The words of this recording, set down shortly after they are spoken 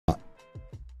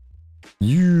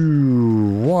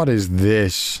What is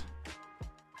this?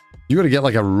 You gotta get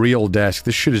like a real desk.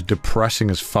 This shit is depressing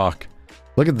as fuck.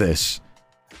 Look at this.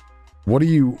 What are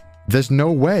you... There's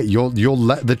no way.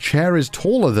 The chair is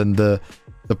taller than the...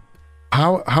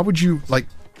 How would you, like,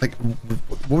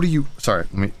 what are you... Sorry,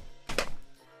 let me...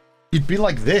 You'd be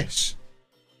like this.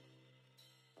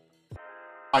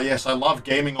 Ah, yes, I love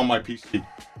gaming on my PC.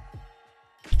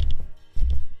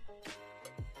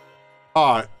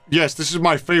 Ah, yes, this is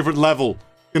my favorite level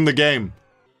in the game.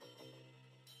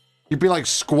 You'd be like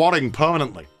squatting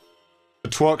permanently. The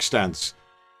twerk stance.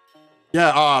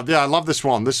 Yeah, yeah, I love this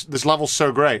one. This level's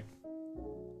so great.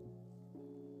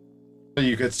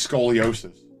 You get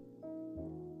scoliosis.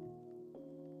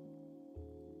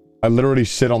 I literally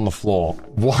sit on the floor.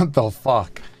 What the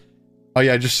fuck? Oh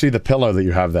yeah, I just see the pillow that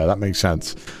you have there. That makes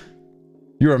sense.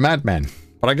 You're a madman.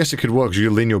 But I guess it could work because you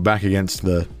lean your back against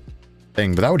the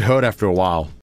thing. But that would hurt after a while.